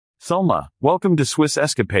Salma, welcome to Swiss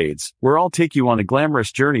Escapades, where I'll take you on a glamorous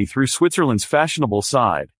journey through Switzerland's fashionable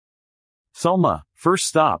side. Salma, first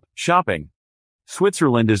stop, shopping.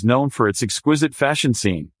 Switzerland is known for its exquisite fashion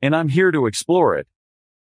scene, and I'm here to explore it.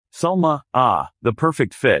 Salma, the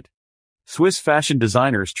perfect fit. Swiss fashion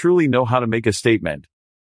designers truly know how to make a statement.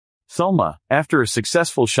 Salma, after a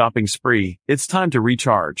successful shopping spree, it's time to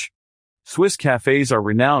recharge. Swiss cafes are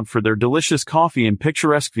renowned for their delicious coffee and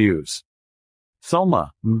picturesque views. Salma,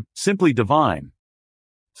 simply divine.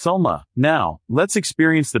 Salma, now, let's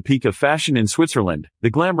experience the peak of fashion in Switzerland, the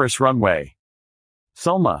glamorous runway.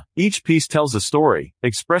 Salma, each piece tells a story,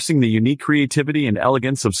 expressing the unique creativity and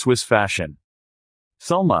elegance of Swiss fashion.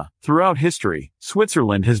 Salma, throughout history,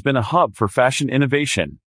 Switzerland has been a hub for fashion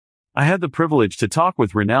innovation. I had the privilege to talk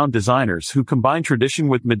with renowned designers who combine tradition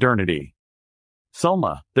with modernity.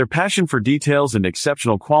 Salma, their passion for details and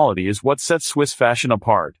exceptional quality is what sets Swiss fashion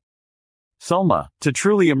apart. Salma, to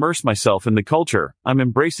truly immerse myself in the culture, I'm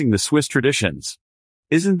embracing the Swiss traditions.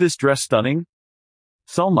 Isn't this dress stunning?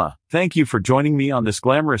 Salma, thank you for joining me on this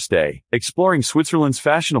glamorous day, exploring Switzerland's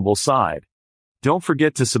fashionable side. Don't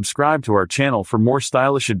forget to subscribe to our channel for more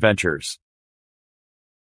stylish adventures.